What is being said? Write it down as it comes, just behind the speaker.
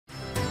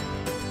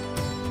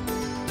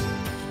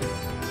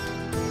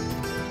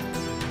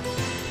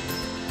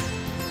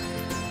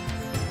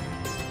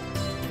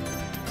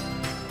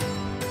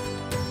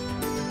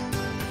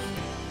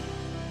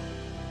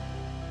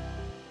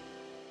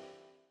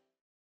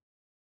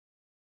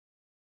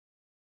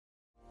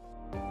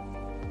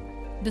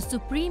The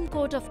Supreme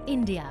Court of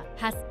India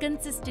has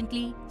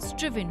consistently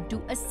striven to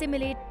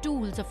assimilate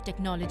tools of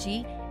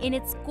technology in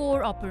its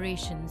core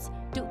operations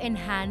to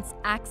enhance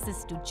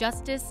access to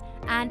justice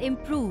and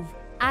improve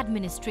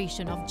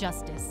administration of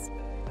justice.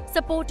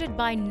 Supported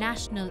by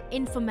National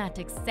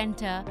Informatics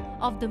Centre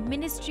of the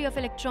Ministry of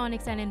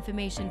Electronics and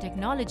Information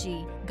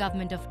Technology,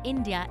 Government of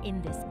India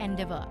in this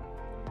endeavour.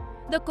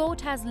 The court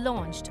has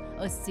launched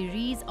a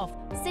series of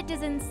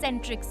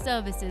citizen-centric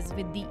services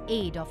with the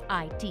aid of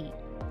IT.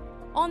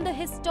 On the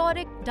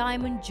historic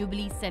Diamond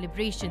Jubilee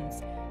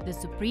celebrations, the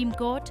Supreme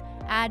Court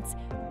adds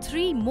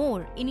 3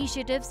 more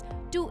initiatives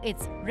to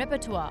its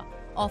repertoire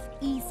of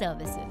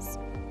e-services.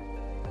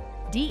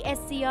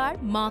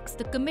 DSCR marks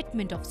the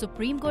commitment of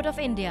Supreme Court of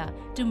India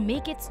to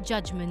make its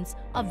judgments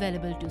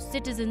available to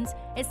citizens,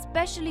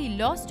 especially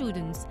law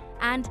students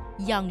and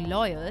young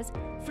lawyers,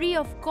 free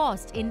of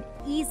cost in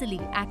easily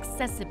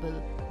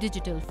accessible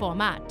digital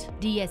format.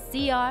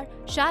 DSCR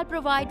shall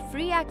provide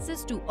free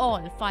access to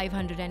all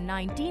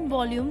 519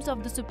 volumes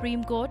of the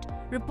Supreme Court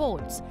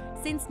reports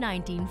since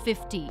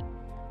 1950.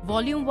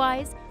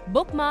 Volume-wise,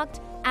 bookmarked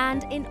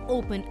and in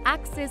open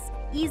access,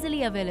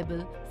 easily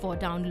available for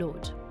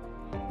download.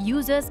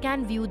 Users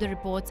can view the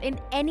reports in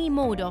any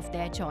mode of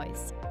their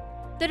choice.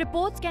 The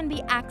reports can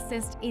be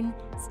accessed in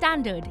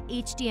standard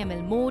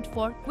HTML mode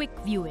for quick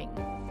viewing.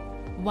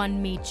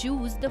 One may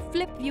choose the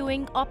flip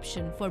viewing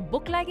option for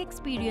book-like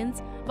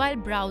experience while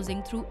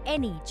browsing through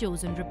any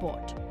chosen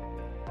report.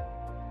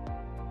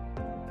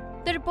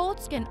 The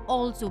reports can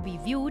also be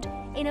viewed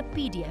in a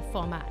PDF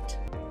format.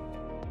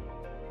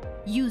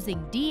 Using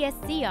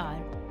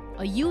DSCR,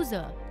 a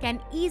user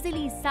can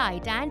easily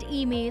cite and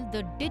email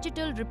the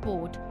digital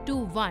report to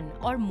one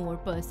or more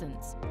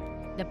persons.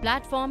 The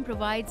platform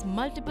provides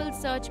multiple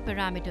search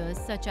parameters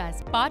such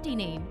as party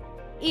name,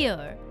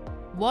 year,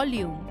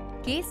 volume,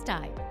 case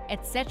type,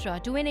 etc.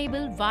 to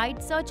enable wide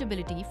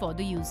searchability for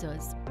the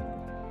users.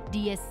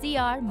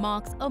 DSCR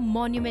marks a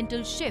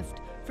monumental shift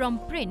from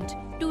print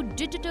to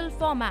digital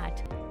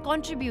format,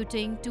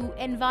 contributing to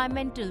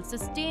environmental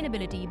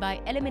sustainability by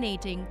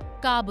eliminating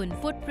carbon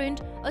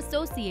footprint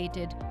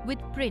associated with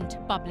print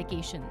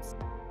publications.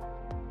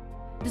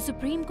 The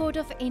Supreme Court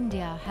of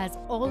India has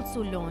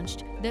also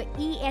launched the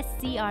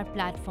ESCR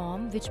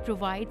platform, which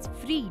provides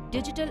free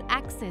digital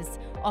access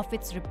of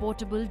its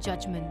reportable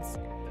judgments.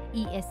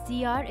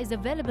 ESCR is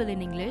available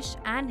in English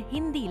and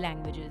Hindi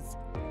languages.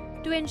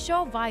 To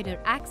ensure wider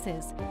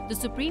access, the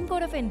Supreme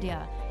Court of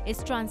India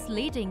is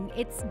translating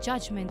its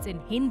judgments in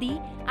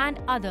Hindi and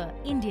other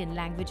Indian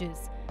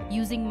languages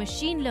using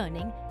machine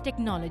learning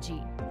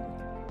technology.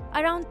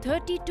 Around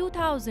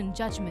 32,000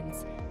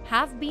 judgments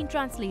have been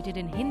translated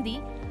in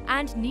Hindi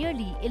and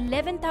nearly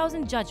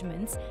 11,000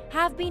 judgments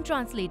have been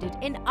translated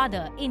in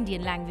other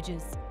Indian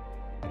languages.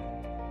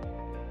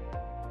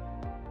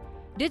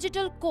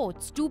 Digital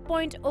Courts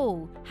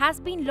 2.0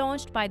 has been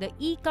launched by the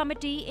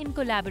E-Committee in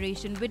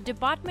collaboration with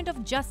Department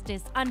of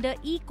Justice under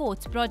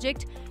E-Courts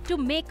project to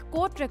make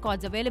court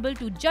records available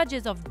to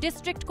judges of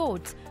district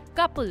courts,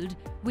 coupled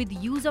with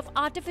use of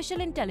artificial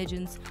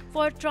intelligence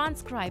for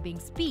transcribing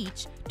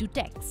speech to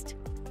text.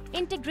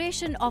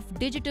 Integration of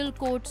Digital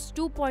Courts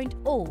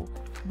 2.0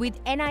 with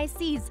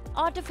NIC's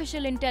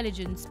artificial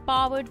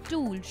intelligence-powered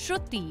tool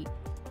Shruti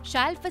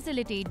shall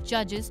facilitate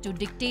judges to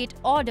dictate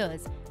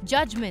orders,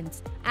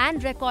 judgments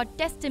and record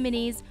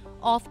testimonies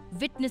of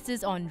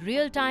witnesses on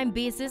real-time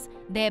basis,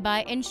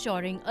 thereby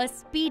ensuring a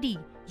speedy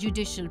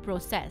judicial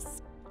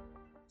process.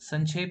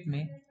 संक्षेप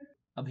में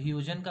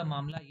अभियोजन का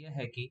मामला यह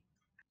है कि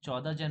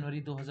 14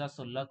 जनवरी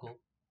 2016 को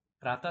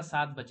प्रातः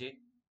 7 बजे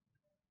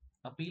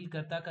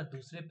अपीलकर्ता का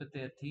दूसरे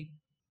प्रत्यर्थी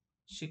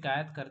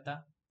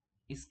शिकायतकर्ता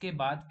इसके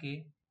बाद के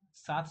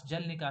साथ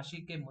जल निकासी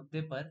के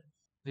मुद्दे पर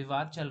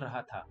विवाद चल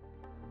रहा था.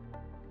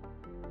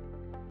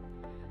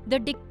 The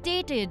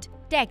dictated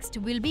text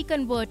will be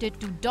converted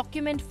to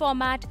document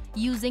format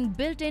using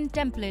built-in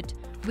template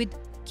with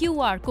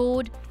QR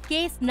code,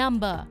 case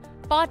number,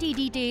 party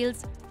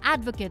details,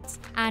 advocates,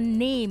 and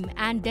name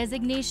and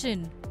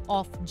designation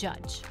of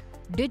judge.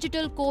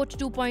 Digital Court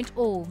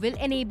 2.0 will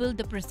enable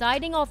the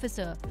presiding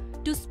officer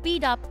to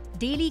speed up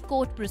daily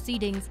court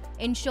proceedings,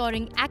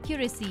 ensuring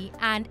accuracy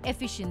and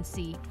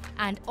efficiency,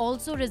 and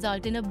also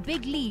result in a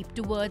big leap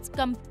towards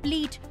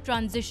complete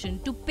transition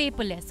to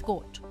paperless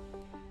court.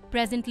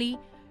 Presently,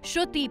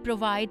 Shruti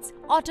provides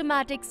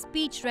automatic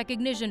speech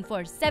recognition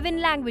for 7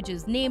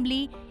 languages,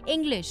 namely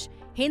English,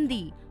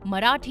 Hindi,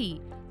 Marathi,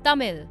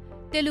 Tamil,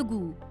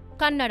 Telugu,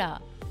 Kannada,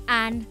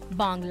 and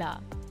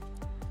Bangla.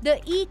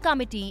 The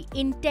E-Committee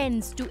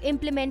intends to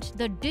implement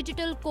the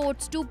Digital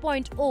Courts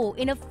 2.0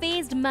 in a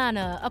phased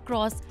manner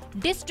across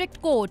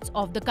district courts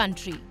of the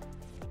country.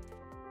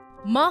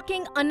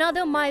 Marking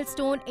another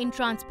milestone in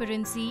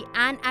transparency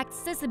and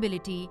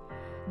accessibility,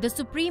 the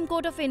Supreme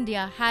Court of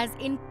India has,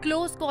 in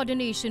close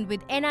coordination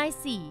with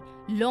NIC,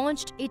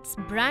 launched its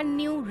brand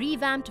new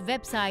revamped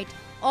website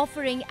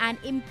offering an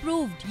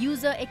improved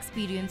user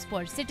experience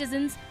for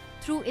citizens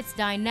through its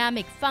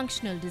dynamic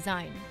functional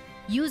design,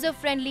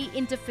 user-friendly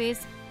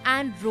interface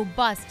and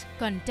robust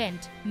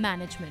content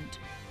management.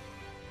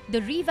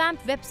 The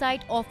revamped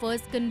website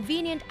offers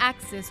convenient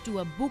access to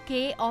a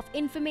bouquet of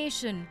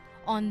information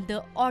on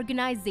the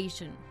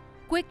organization,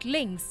 quick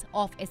links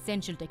of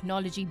essential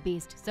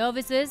technology-based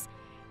services,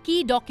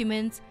 key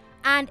documents,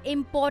 and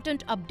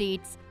important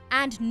updates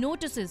and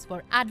notices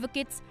for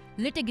advocates,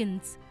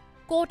 litigants,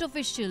 court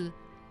officials,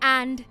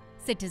 and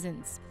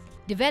citizens.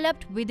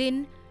 Developed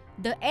within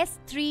the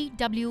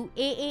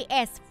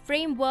S3WAAS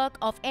framework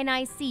of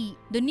NIC,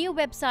 the new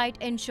website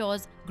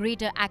ensures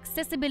greater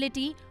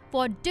accessibility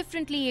for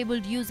differently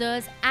abled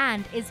users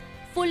and is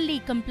fully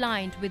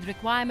compliant with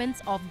requirements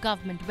of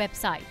government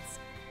websites.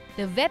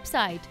 The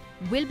website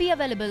will be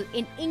available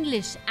in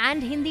English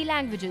and Hindi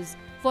languages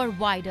for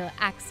wider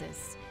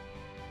access.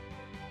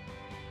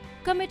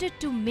 Committed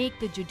to make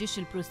the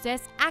judicial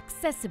process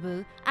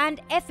accessible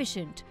and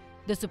efficient,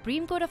 the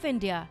Supreme Court of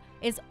India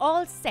is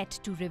all set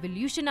to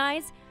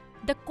revolutionize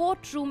the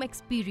courtroom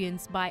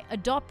experience by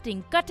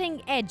adopting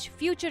cutting-edge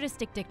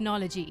futuristic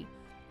technology.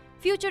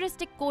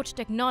 Futuristic court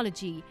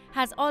technology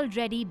has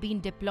already been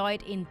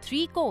deployed in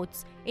 3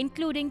 courts,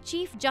 including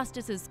Chief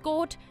Justice's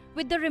Court,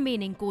 with the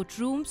remaining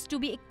courtrooms to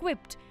be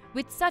equipped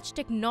with such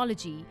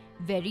technology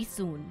very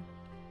soon.